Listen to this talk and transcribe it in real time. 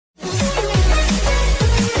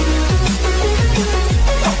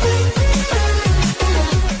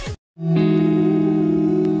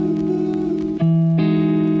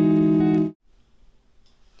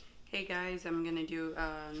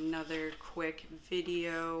quick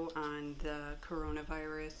video on the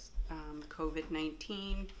coronavirus,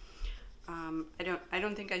 COVID-19. I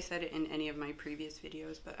don't think I said it in any of my previous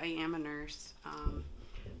videos, but I am a nurse,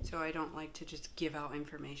 so I don't like to just give out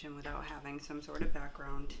information without having some sort of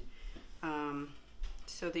background.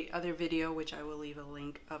 So the other video, which I will leave a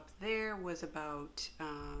link up there, was about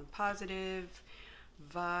positive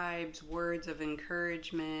vibes, words of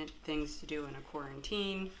encouragement, things to do in a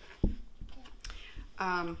quarantine.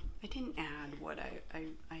 I didn't add what I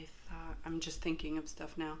thought. I'm just thinking of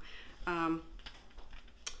stuff now.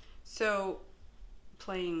 So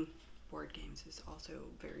playing board games is also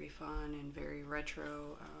very fun and very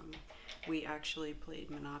retro. We actually played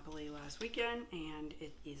Monopoly last weekend, and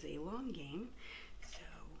it is a long game, so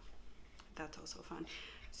that's also fun.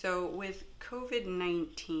 So with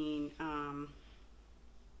COVID-19,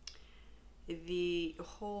 the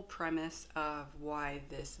whole premise of why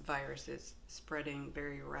this virus is spreading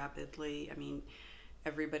very rapidly, I mean,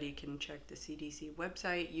 everybody can check the CDC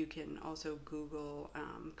website. You can also Google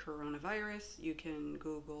coronavirus. You can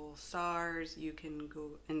Google SARS. You can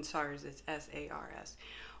Google, and SARS is SARS,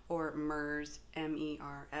 or MERS,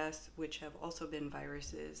 MERS, which have also been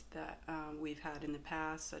viruses that we've had in the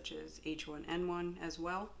past, such as H1N1 as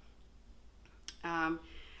well.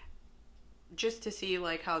 Just to see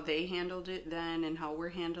like how they handled it then and how we're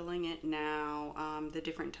handling it now, the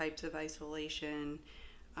different types of isolation,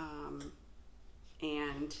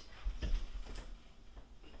 and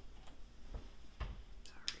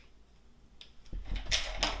sorry,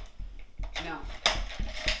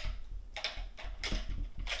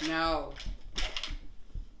 no,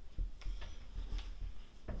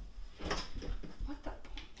 what the,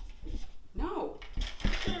 no,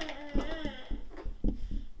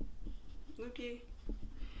 Lukey.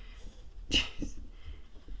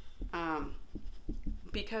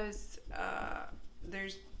 Because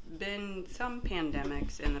there's been some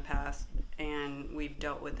pandemics in the past, and we've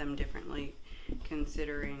dealt with them differently,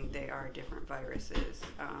 considering they are different viruses.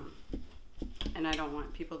 And I don't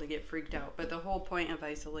want people to get freaked out, but the whole point of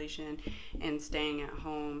isolation and staying at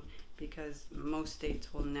home, because most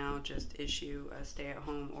states will now just issue a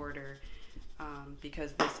stay-at-home order,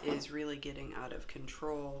 because this is really getting out of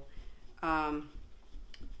control.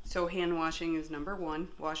 So hand washing is number one.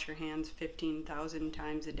 Wash your hands 15,000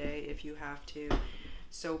 times a day if you have to.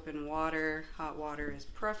 Soap and water, hot water is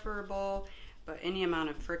preferable, but any amount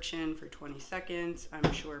of friction for 20 seconds,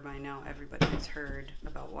 I'm sure by now everybody has heard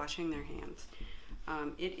about washing their hands.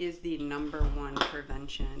 It is the number one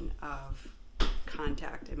prevention of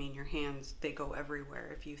contact. I mean, your hands, they go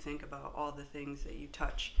everywhere. If you think about all the things that you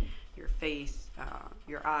touch, your face,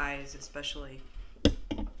 your eyes especially.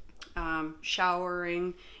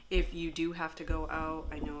 Showering, if you do have to go out.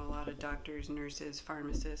 I know a lot of doctors, nurses,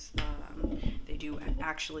 pharmacists, they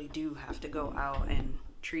actually do have to go out and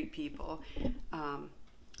treat people.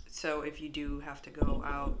 So if you do have to go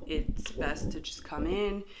out, it's best to just come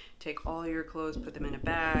in, take all your clothes, put them in a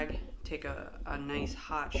bag, take a nice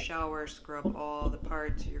hot shower, scrub all the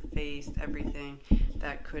parts, your face, everything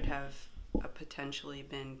that could have potentially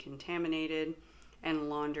been contaminated, and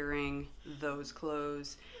laundering those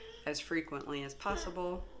clothes as frequently as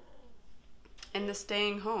possible. And the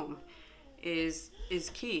staying home is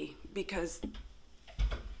key, because,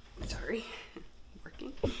 sorry,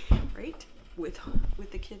 working, right, with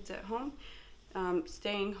the kids at home.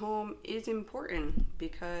 Staying home is important,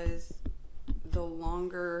 because the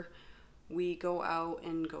longer we go out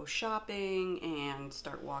and go shopping and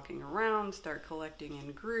start walking around, start collecting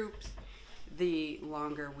in groups, the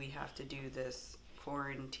longer we have to do this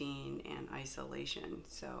quarantine and isolation.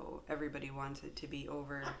 So everybody wants it to be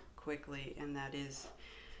over quickly, and that is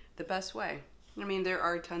the best way. I mean, there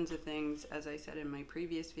are tons of things, as I said in my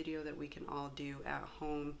previous video, that we can all do at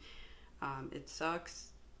home. It sucks,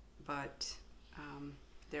 but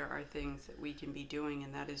there are things that we can be doing,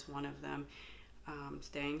 and that is one of them.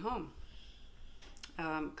 Staying home.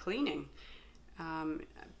 Cleaning.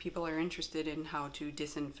 People are interested in how to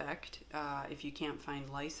disinfect. If you can't find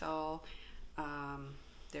Lysol,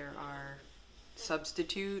 there are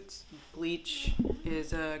substitutes. Bleach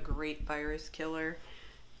is a great virus killer,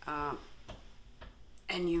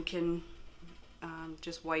 and you can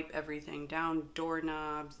just wipe everything down,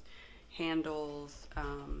 doorknobs, handles,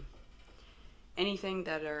 anything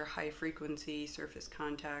that are high frequency surface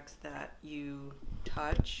contacts that you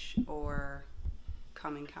touch or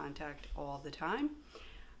come in contact all the time.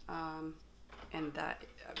 And that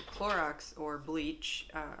Clorox or bleach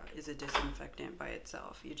is a disinfectant by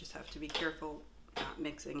itself. You just have to be careful not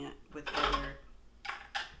mixing it with other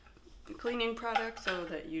cleaning products so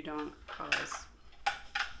that you don't cause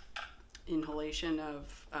inhalation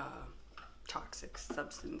of toxic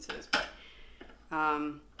substances. But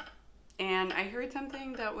and I heard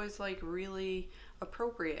something that was like really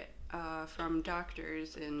appropriate from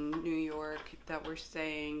doctors in New York that were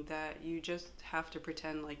saying that you just have to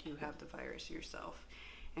pretend like you have the virus yourself.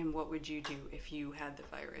 And what would you do if you had the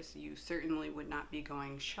virus? You certainly would not be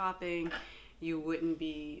going shopping. You wouldn't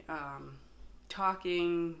be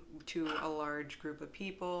talking to a large group of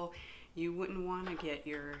people. You wouldn't want to get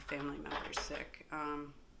your family members sick.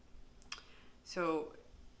 So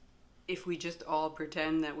if we just all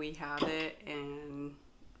pretend that we have it and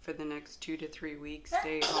for the next 2 to 3 weeks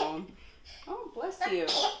stay home, oh bless you,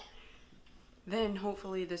 then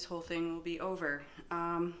hopefully this whole thing will be over.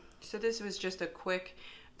 So this was just a quick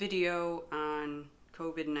video on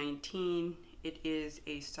COVID-19. It is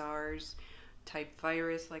a SARS type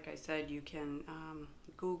virus. Like I said, you can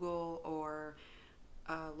Google or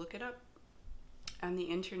look it up on the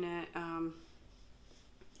internet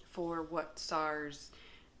for what SARS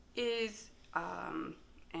is,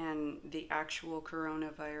 and the actual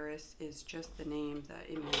coronavirus is just the name that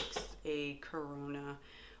it makes a corona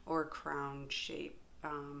or crown shape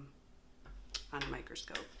on a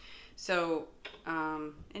microscope. So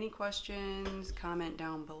any questions, comment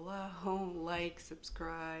down below, like,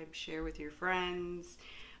 subscribe, share with your friends.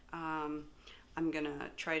 I'm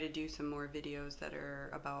gonna try to do some more videos that are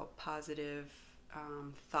about positive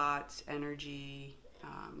thoughts, energy,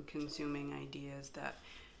 consuming ideas that,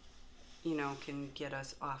 you know, can get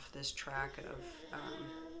us off this track of,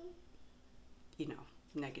 you know,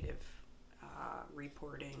 negative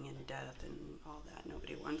reporting and death and all that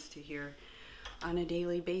nobody wants to hear on a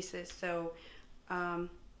daily basis. So I'll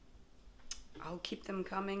keep them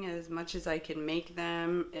coming as much as I can make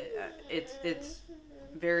them. It's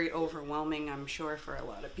very overwhelming, I'm sure, for a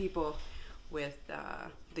lot of people with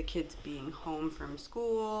the kids being home from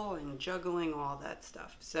school and juggling all that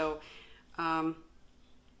stuff. So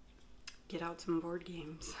get out some board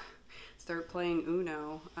games. Start playing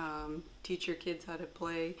Uno. Teach your kids how to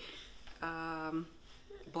play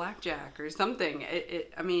blackjack or something.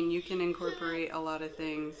 I mean, you can incorporate a lot of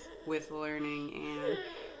things with learning and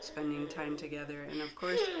spending time together. And of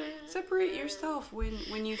course, separate yourself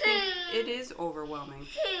when you think it is overwhelming.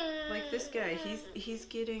 Like this guy, he's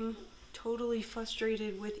getting totally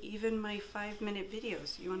frustrated with even my 5-minute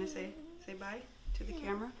videos. You want to say bye to the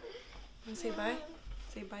camera? Want to say bye?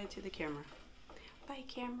 Say bye to the camera. Bye,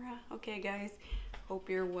 camera. Okay, guys. Hope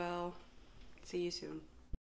you're well. See you soon.